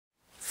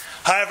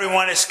Hi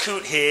everyone, it's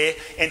Kute here.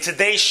 In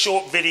today's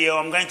short video,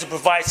 I'm going to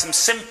provide some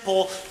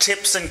simple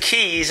tips and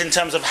keys in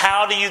terms of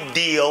how do you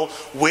deal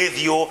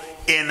with your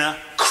inner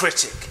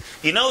critic.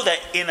 You know that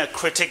inner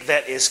critic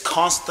that is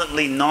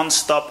constantly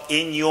non-stop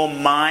in your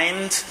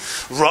mind,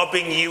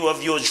 robbing you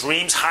of your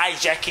dreams,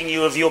 hijacking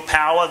you of your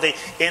power. The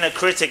inner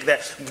critic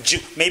that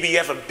maybe you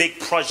have a big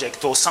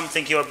project or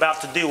something you're about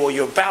to do, or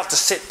you're about to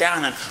sit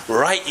down and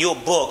write your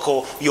book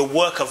or your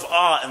work of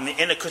art, and the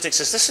inner critic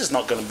says, this is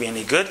not going to be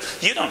any good.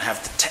 You don't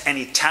have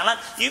any talent.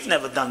 You've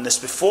never done this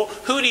before.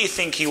 Who do you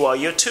think you are?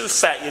 You're too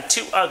fat. You're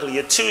too ugly.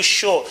 You're too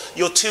short.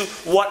 You're too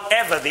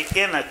whatever. The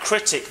inner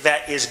critic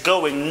that is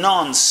going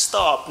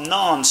non-stop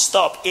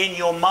in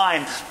your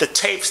mind, the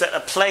tapes that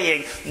are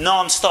playing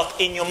non-stop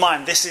in your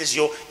mind. This is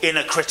your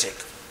inner critic.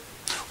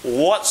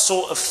 What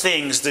sort of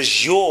things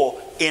does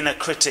your inner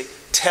critic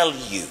tell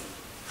you?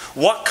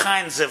 What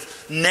kinds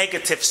of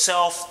negative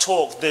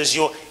self-talk does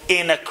your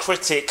inner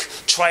critic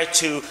try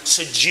to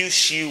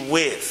seduce you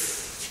with?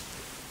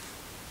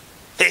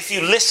 If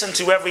you listen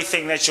to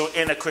everything that your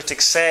inner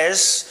critic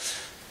says,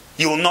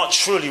 you will not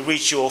truly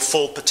reach your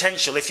full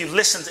potential. If you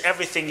listen to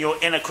everything your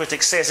inner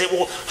critic says, it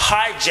will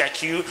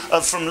hijack you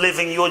from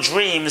living your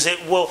dreams.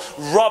 It will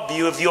rob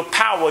you of your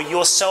power,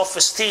 your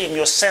self-esteem,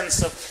 your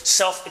sense of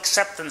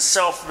self-acceptance,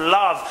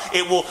 self-love.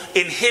 It will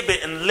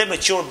inhibit and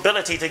limit your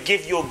ability to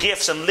give your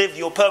gifts and live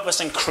your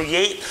purpose and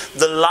create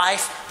the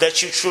life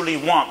that you truly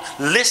want.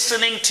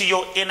 Listening to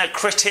your inner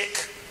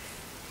critic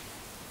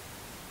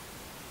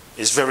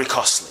is very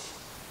costly.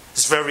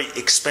 It's very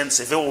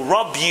expensive. It will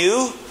rob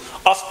you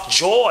of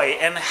joy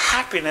and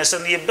happiness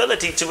and the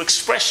ability to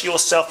express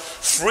yourself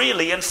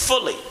freely and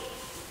fully.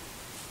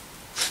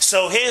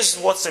 So here's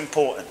what's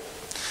important.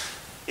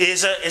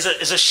 Is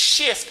a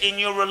shift in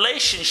your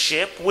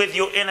relationship with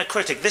your inner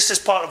critic. This is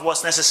part of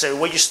what's necessary,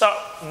 where you start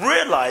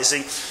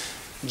realizing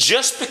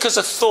just because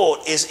a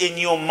thought is in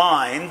your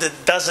mind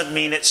doesn't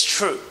mean it's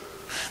true.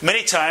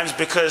 Many times,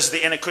 because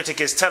the inner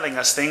critic is telling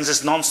us things,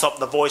 it's non-stop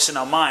the voice in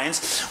our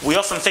minds, we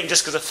often think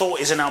just because a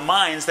thought is in our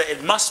minds that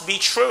it must be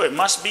true, it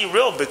must be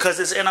real because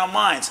it's in our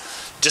minds.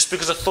 Just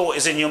because a thought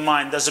is in your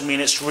mind doesn't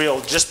mean it's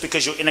real. Just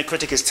because your inner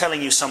critic is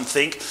telling you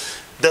something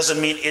doesn't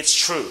mean it's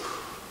true.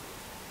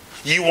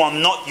 You are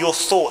not your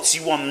thoughts.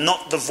 You are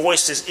not the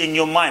voices in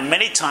your mind.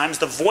 Many times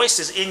the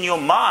voices in your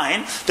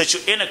mind that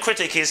your inner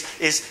critic is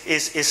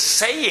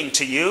saying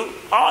to you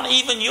aren't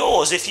even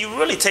yours. If you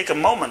really take a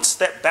moment,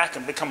 step back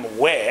and become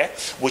aware,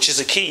 which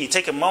is a key. You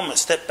take a moment,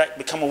 step back,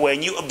 become aware,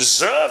 and you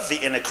observe the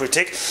inner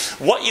critic.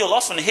 What you'll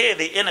often hear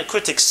the inner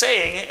critic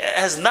saying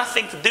has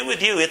nothing to do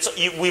with you.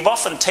 We've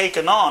often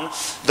taken on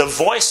the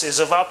voices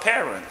of our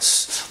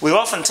parents. We've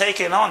often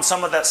taken on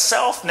some of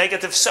that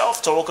negative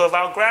self-talk of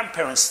our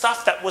grandparents,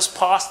 stuff that was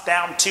passed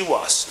down to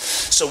us.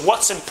 So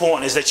what's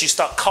important is that you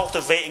start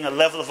cultivating a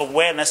level of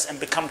awareness and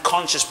become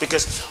conscious,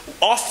 because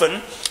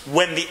often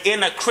when the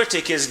inner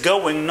critic is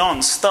going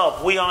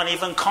non-stop, we aren't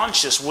even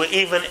conscious. We're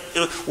even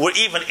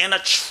in a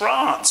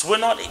trance. We're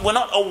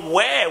not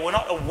aware. We're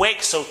not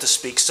awake, so to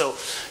speak. So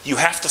you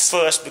have to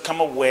first become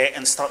aware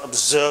and start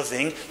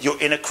observing your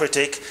inner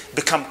critic,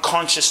 become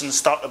conscious and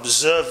start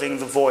observing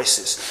the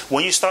voices.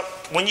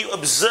 When you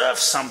observe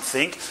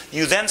something,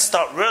 you then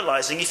start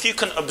realizing if you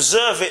can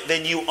observe it,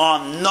 then you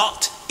are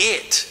not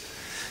it.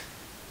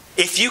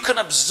 If you can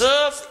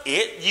observe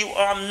it, you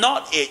are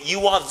not it.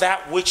 You are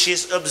that which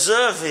is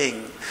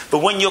observing.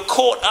 But when you're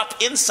caught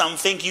up in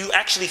something, you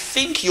actually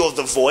think you're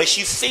the voice,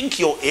 you think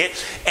you're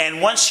it,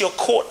 and once you're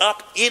caught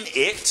up in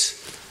it,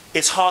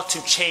 it's hard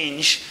to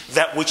change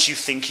that which you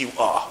think you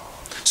are.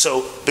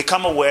 So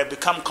become aware,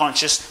 become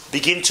conscious,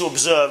 begin to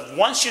observe.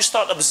 Once you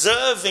start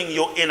observing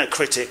your inner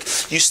critic,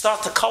 you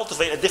start to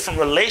cultivate a different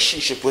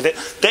relationship with it.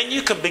 Then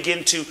you can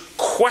begin to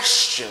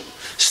question.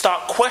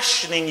 Start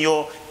questioning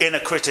your inner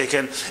critic,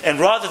 and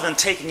rather than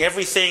taking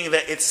everything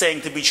that it's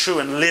saying to be true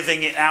and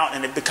living it out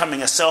and it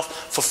becoming a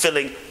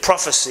self-fulfilling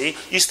prophecy,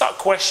 you start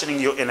questioning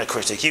your inner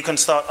critic. You can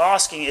start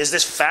asking, is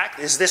this fact?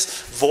 Is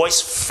this voice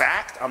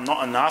fact? I'm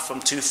not enough, I'm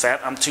too fat,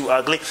 I'm too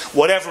ugly.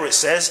 Whatever it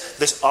says,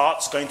 this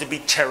art's going to be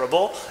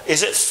terrible.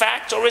 Is it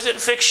fact or is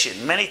it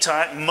fiction?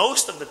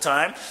 Most of the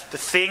time, the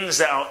things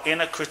that our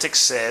inner critic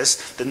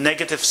says, the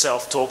negative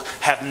self-talk,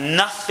 have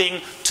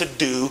nothing to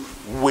do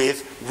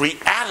with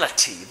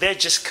reality. They're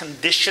just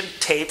conditioned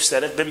tapes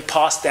that have been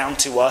passed down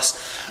to us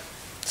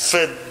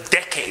for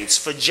decades,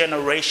 for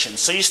generations.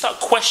 So you start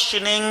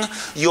questioning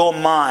your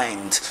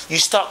mind. You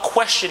start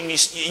questioning,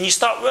 and you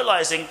start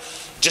realizing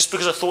just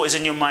because a thought is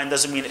in your mind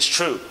doesn't mean it's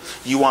true.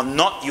 You are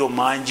not your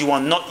mind. You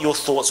are not your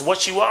thoughts.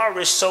 What you are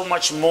is so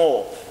much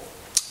more.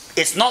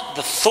 It's not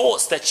the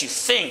thoughts that you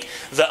think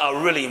that are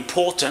really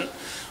important.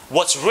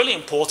 What's really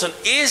important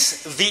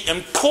is the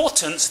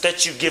importance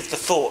that you give the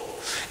thought.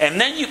 And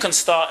then you can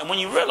start, and when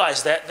you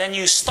realize that, then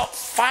you stop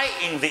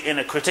fighting the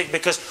inner critic,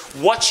 because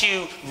what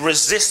you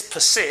resist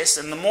persists,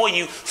 and the more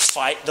you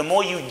fight, the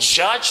more you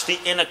judge the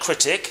inner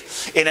critic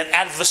in an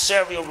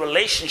adversarial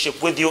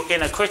relationship with your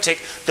inner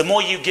critic, the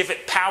more you give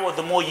it power,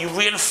 the more you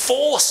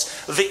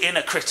reinforce the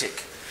inner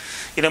critic.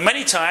 You know,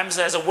 many times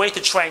as a way to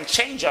try and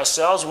change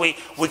ourselves, we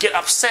get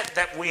upset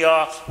that we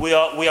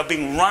are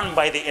being run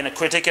by the inner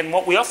critic, and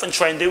what we often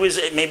try and do is,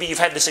 maybe you've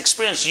had this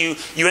experience, you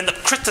end up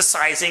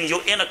criticizing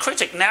your inner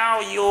critic.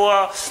 Now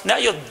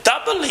you're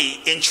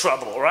doubly in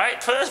trouble,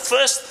 right?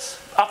 First,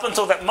 up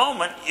until that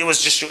moment, it was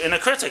just your inner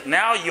critic.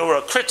 Now you're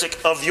a critic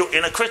of your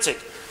inner critic.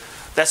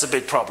 That's a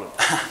big problem.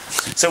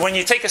 So when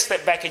you take a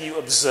step back and you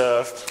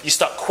observe, you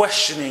start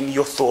questioning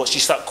your thoughts, you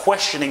start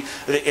questioning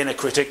the inner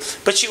critic,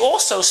 but you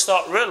also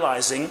start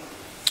realizing,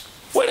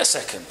 wait a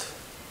second,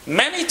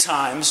 many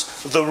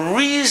times the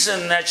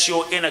reason that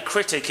your inner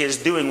critic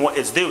is doing what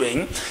it's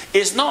doing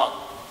is not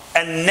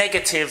a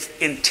negative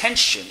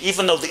intention,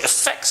 even though the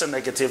effects are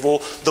negative, or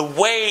the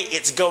way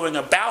it's going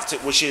about it,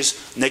 which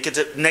is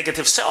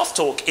negative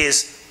self-talk,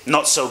 is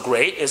not so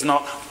great, is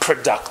not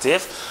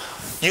productive.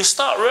 You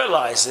start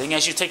realizing,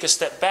 as you take a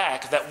step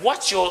back, that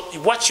what your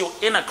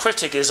inner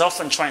critic is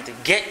often trying to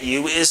get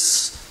you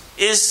is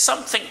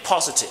something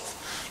positive.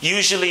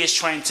 Usually it's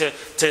trying to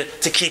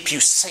keep you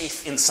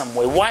safe in some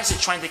way. Why is it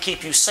trying to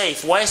keep you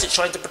safe? Why is it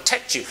trying to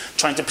protect you?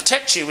 Trying to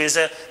protect you is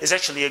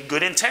actually a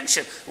good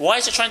intention. Why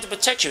is it trying to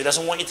protect you? It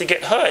doesn't want you to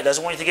get hurt. It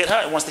doesn't want you to get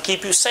hurt. It wants to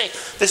keep you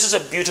safe. This is a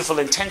beautiful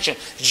intention.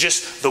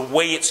 Just the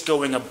way it's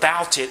going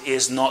about it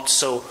is not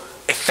so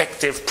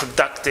effective,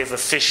 productive,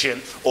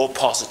 efficient, or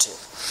positive.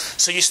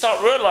 So you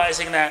start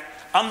realizing that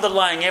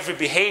underlying every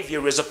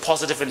behavior is a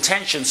positive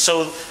intention.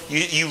 So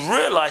you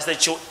realize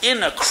that your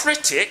inner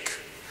critic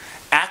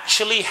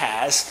actually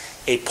has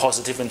a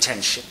positive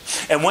intention.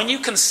 And when you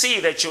can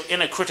see that your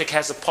inner critic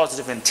has a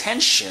positive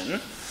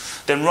intention,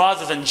 then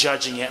rather than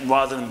judging it and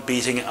rather than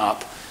beating it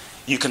up,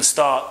 you can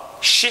start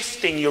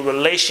shifting your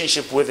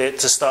relationship with it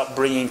to start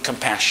bringing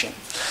compassion.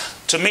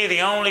 To me,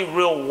 the only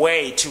real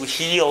way to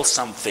heal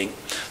something,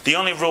 the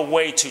only real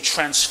way to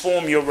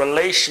transform your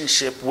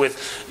relationship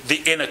with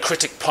the inner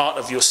critic part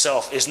of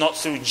yourself is not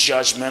through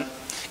judgment,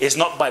 is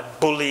not by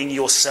bullying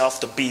yourself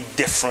to be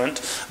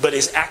different, but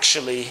is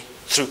actually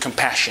through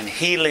compassion.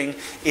 Healing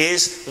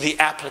is the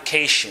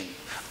application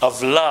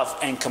of love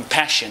and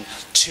compassion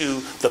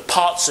to the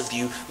parts of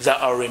you that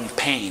are in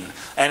pain.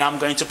 And I'm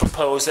going to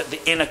propose that the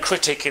inner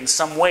critic in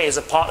some way is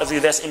a part of you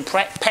that's in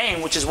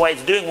pain, which is why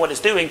it's doing what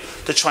it's doing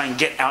to try and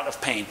get out of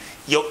pain.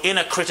 Your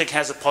inner critic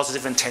has a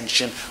positive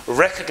intention.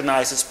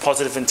 Recognize its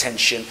positive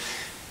intention.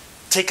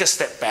 Take a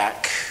step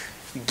back.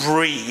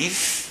 Breathe.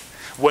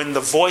 When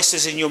the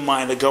voices in your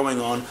mind are going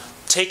on,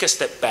 take a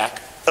step back.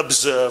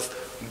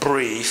 Observe.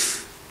 Breathe.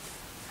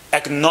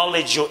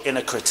 Acknowledge your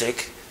inner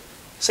critic.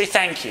 Say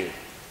thank you.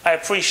 I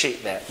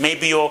appreciate that.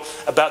 Maybe you're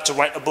about to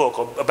write a book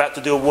or about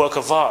to do a work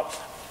of art.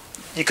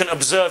 You can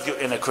observe your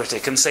inner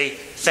critic and say,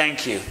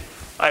 thank you.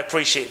 I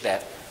appreciate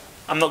that.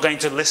 I'm not going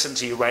to listen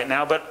to you right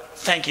now, but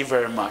thank you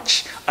very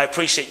much. I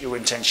appreciate your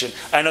intention.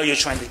 I know you're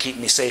trying to keep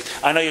me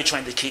safe. I know you're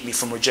trying to keep me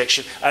from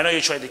rejection. I know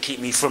you're trying to keep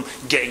me from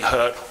getting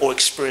hurt or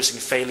experiencing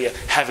failure,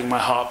 having my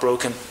heart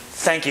broken.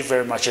 Thank you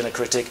very much, inner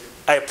critic.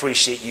 I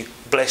appreciate you.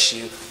 Bless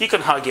you. You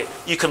can hug it.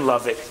 You can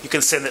love it. You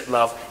can send it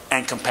love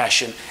and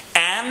compassion.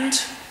 And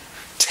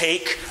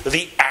take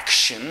the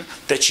action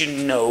that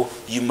you know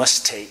you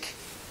must take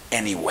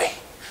anyway.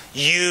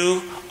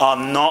 You are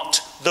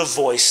not the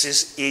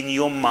voices in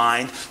your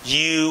mind.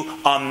 You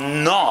are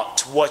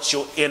not what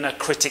your inner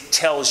critic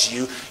tells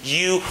you.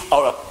 You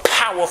are a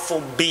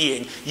powerful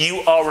being.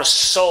 You are a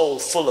soul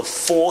full of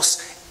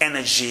force,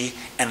 energy,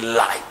 and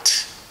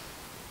light.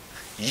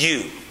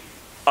 You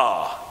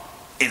are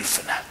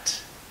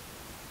infinite.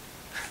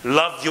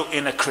 Love your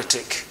inner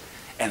critic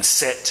and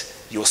set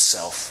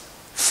yourself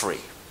free.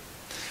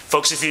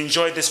 Folks, if you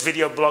enjoyed this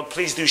video blog,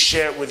 please do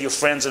share it with your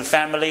friends and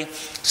family.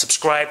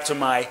 Subscribe to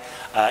my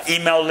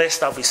email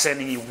list. I'll be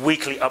sending you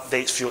weekly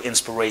updates for your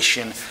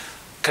inspiration.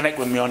 Connect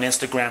with me on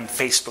Instagram,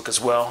 Facebook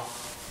as well.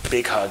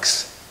 Big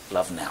hugs.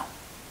 Love now.